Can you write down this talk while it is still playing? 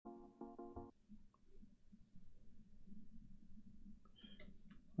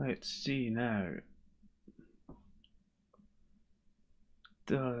Let's see now.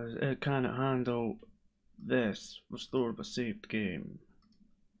 Can it handle this? Restore a saved game.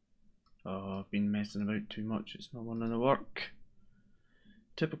 Oh, I've been messing about too much. It's not wanting to work.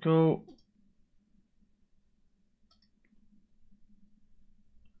 Typical.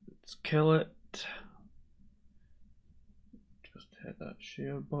 Let's kill it. Just hit that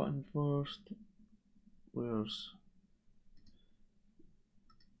share button first. Where's...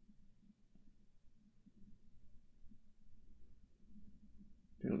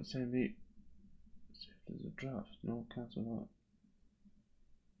 Do you want to send me? See if there's a draft. No, cancel that.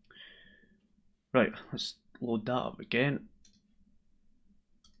 Right, let's load that up again.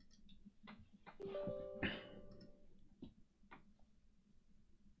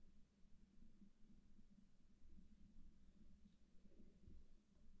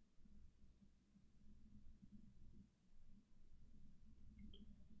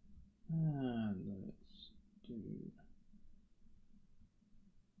 And let's do...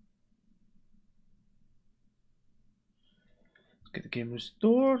 Let's get the game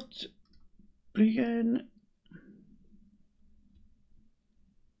restored. Brechin.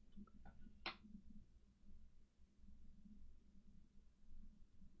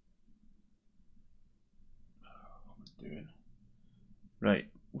 Doing right.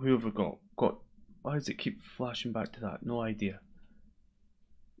 Who have we got? Why does it keep flashing back to that? No idea.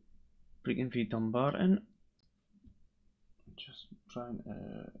 Brechin v Dumbarton. Just trying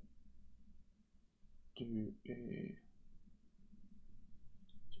to do a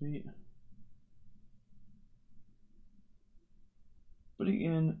tweet.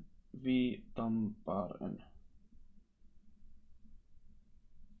 Brechin v Dumbarton.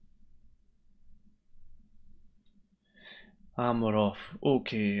 And we're off.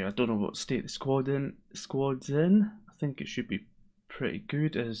 Okay, I don't know what state the squad's in. I think it should be pretty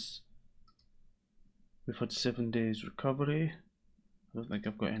good, as we've had 7 days recovery. I don't think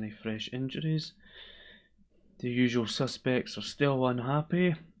I've got any fresh injuries. The usual suspects are still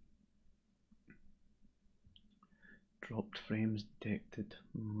unhappy. Dropped frames detected.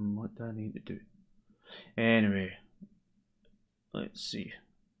 What do I need to do? Anyway, let's see.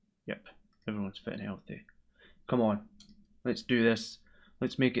 Yep, everyone's fit and healthy. Come on. Let's do this.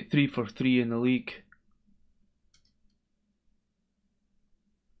 Let's make it 3 for 3 in the league.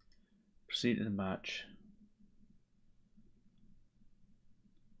 Proceed to the match.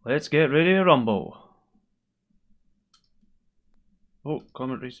 Let's get ready to rumble. Oh,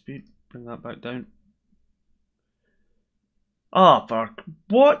 commentary speed. Bring that back down. Ah, fuck.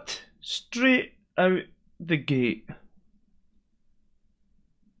 What? Straight out the gate.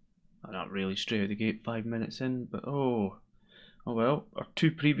 Not really straight out the gate, 5 minutes in, but oh well. Our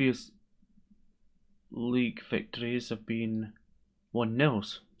 2 previous league victories have been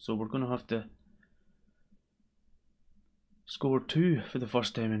 1-0s, so we're going to have to score 2 for the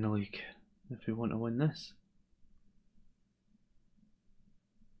first time in the league if we want to win this.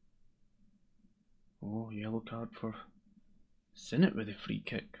 Oh, yellow card for Sinnott with a free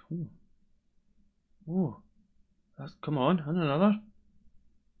kick. Oh, that's, come on, and another.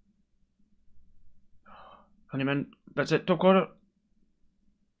 Honeyman, that's it, top corner.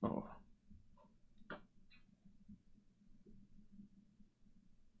 Oh.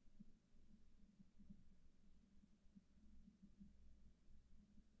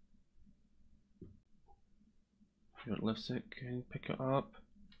 Stuart lifts it, can pick it up.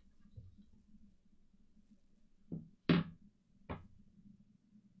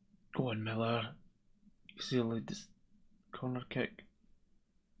 Go on, Miller. You see this corner kick.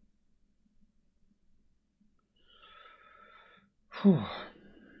 Whew.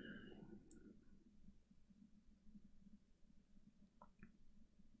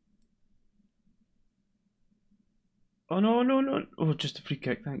 Oh no, no, no. Oh, just a free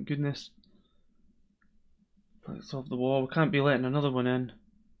kick, thank goodness. It's off the wall. We can't be letting another one in.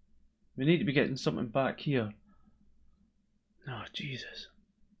 We need to be getting something back here. Oh, Jesus.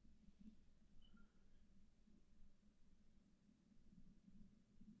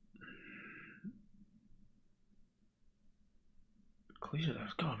 Clear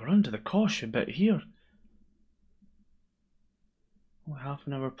that. God, we're under the cosh a bit here. Only half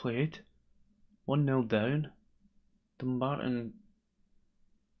an hour played. 1-0 down. Dumbarton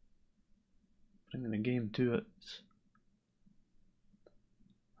bringing the game to it.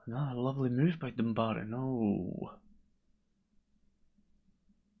 Another lovely move by Dumbarton. Oh.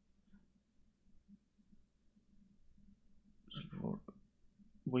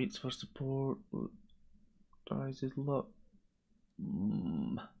 Waits for support. Tries his luck.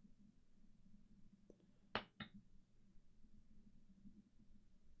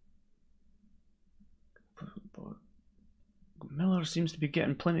 Miller seems to be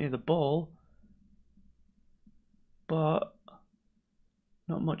getting plenty of the ball, but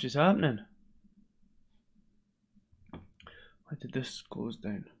not much is happening. Why did this close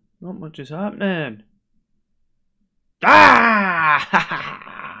down? Not much is happening. Ah!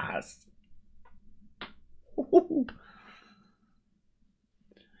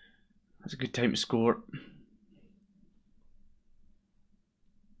 That's a good time to score.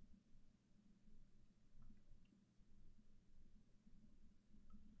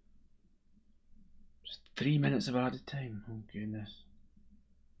 Just 3 minutes of added time. Oh goodness.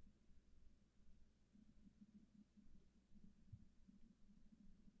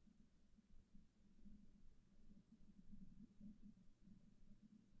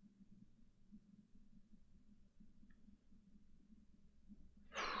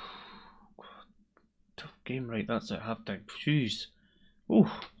 Tough game, right? That's at half time. Jeez.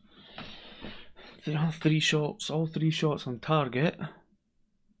 Oh. All three shots on target.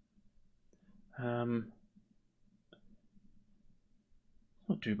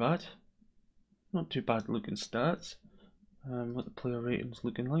 Not too bad. Not too bad looking stats. What the player rating's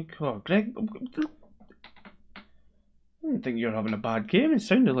looking like. Oh, Greg, I didn't think you were having a bad game. It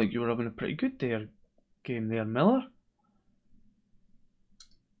sounded like you were having a pretty good game there, Miller.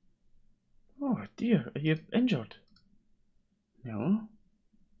 Oh dear, are you injured? No.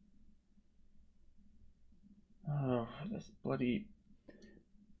 Oh, this bloody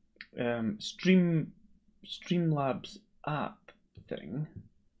Streamlabs app thing.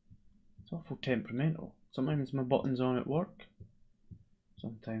 It's awful temperamental. Sometimes my buttons on at work.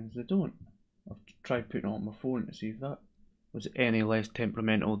 Sometimes they don't. I've tried putting it on my phone to see if that was any less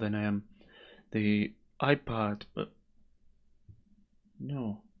temperamental than the iPad, but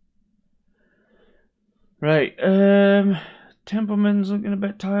no. Right, Templeman's looking a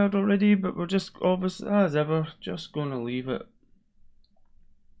bit tired already, but we're just, obviously, as ever, just going to leave it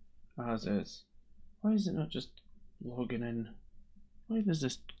as is. Why is it not just logging in? Why does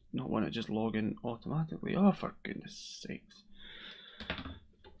this not want to just log in automatically? Oh, for goodness sakes.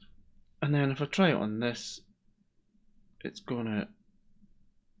 And then if I try it on this, it's gonna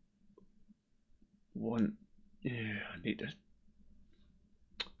want, yeah, I need to,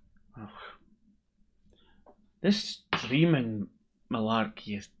 oh. This streaming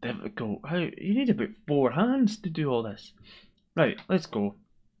malarkey is difficult. How, you need about 4 hands to do all this. Right, let's go.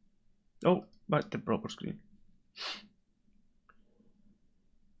 Oh, back to proper screen.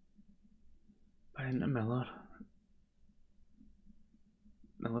 Back into Miller.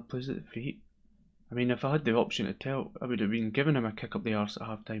 Miller plays at the feet. I mean, if I had the option to tell, I would have been giving him a kick up the arse at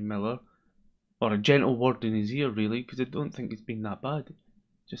half time, Miller. Or a gentle word in his ear, really, because I don't think it's been that bad.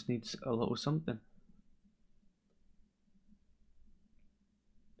 Just needs a little something.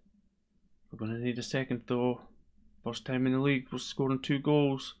 We're going to need a second, though. First time in the league, we're scoring 2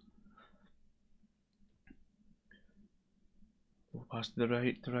 goals. We'll pass to the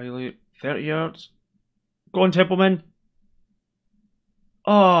right to Riley. 30 yards. Go on, Templeman.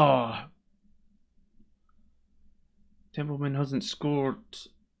 Oh! Templeman hasn't scored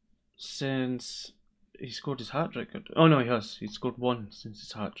since he scored his hat-trick. Oh no, he has. He's scored 1 since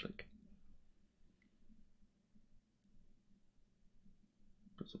his hat-trick.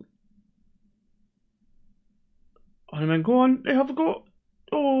 Honeyman, go on. They have a go.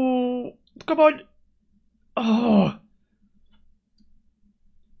 Oh, come on. Oh.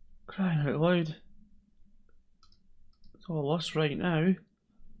 Crying out loud. It's all us right now.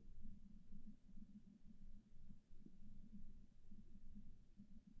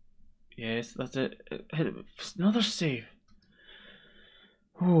 Yes, that's it. Another save.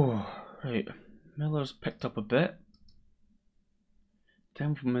 Oh, right. Miller's picked up a bit.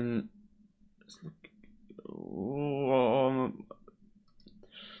 Templeman is looking. Oh,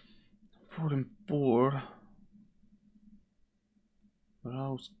 4 and 4.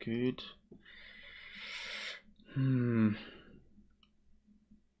 Morale's good. I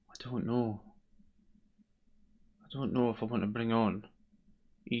don't know. I don't know if I want to bring on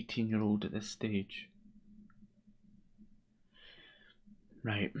 18-year-old at this stage.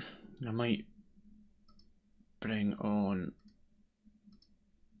 Right, I might bring on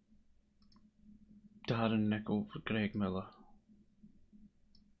Darren Nicol for Greg Miller.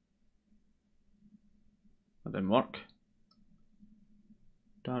 That didn't work.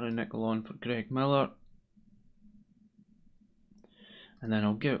 Darren Nicol on for Greg Miller. And then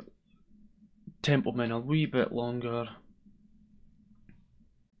I'll give Templeman a wee bit longer.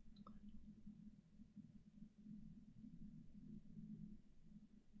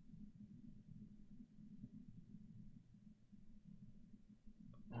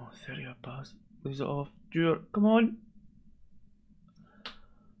 Oh, 30 pass. Lose it off. Stuart, come on.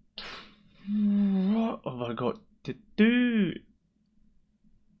 I got to do.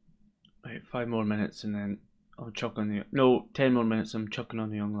 Right, 5 more minutes and then I'll chuck on the. No, 10 more minutes. I'm chucking on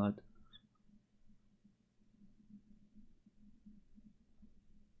the young lad.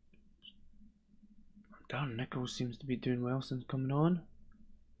 Darren Nichols seems to be doing well since coming on.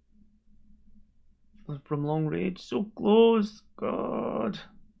 From long range, so close. God.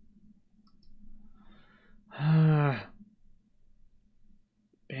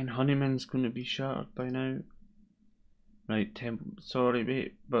 Ben Honeyman's going to be shattered by now. Right, sorry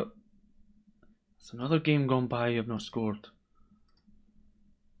mate, but it's another game gone by I've not scored.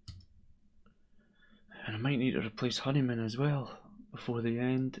 And I might need to replace Honeyman as well before the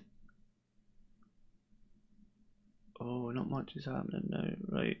end. Oh, not much is happening now.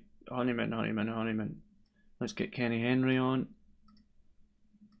 Right, Honeyman. Let's get Kenny Henry on.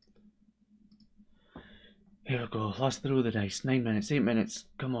 Here we go, last throw of the dice. 9 minutes, 8 minutes.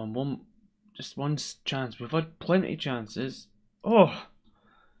 Come on, just one chance. We've had plenty of chances. Oh!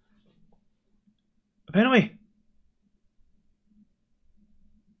 A penalty!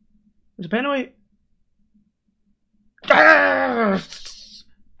 There's a penalty!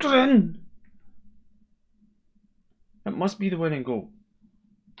 In! That must be the winning goal.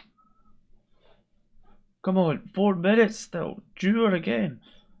 Come on, 4 minutes still. Dewar again.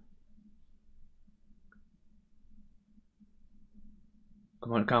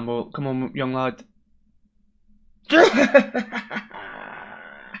 Come on, Campbell. Come on, young lad.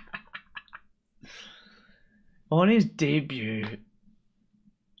 On his debut.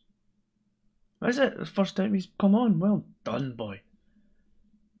 Is it the first time he's come on? Well done, boy.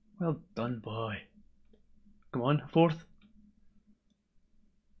 Well done, boy. Come on, 4th.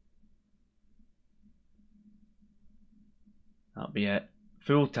 That'll be it.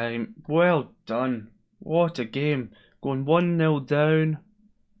 Full time. Well done. What a game. Going 1-0 down.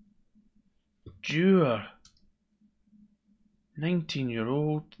 Dewar.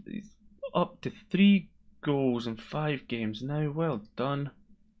 19-year-old. He's up to 3 goals in 5 games now. Well done.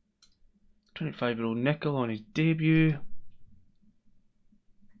 25-year-old Nickel on his debut.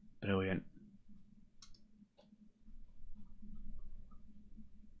 Brilliant.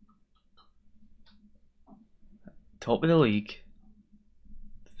 Top of the league.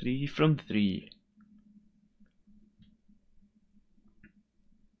 3 from 3.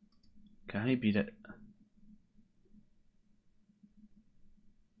 Can I beat it?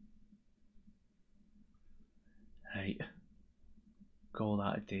 Right. Call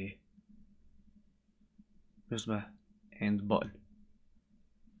that a day. Where's my end button?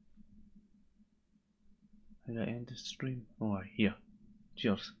 How do I end the stream? Oh, here.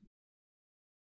 Cheers.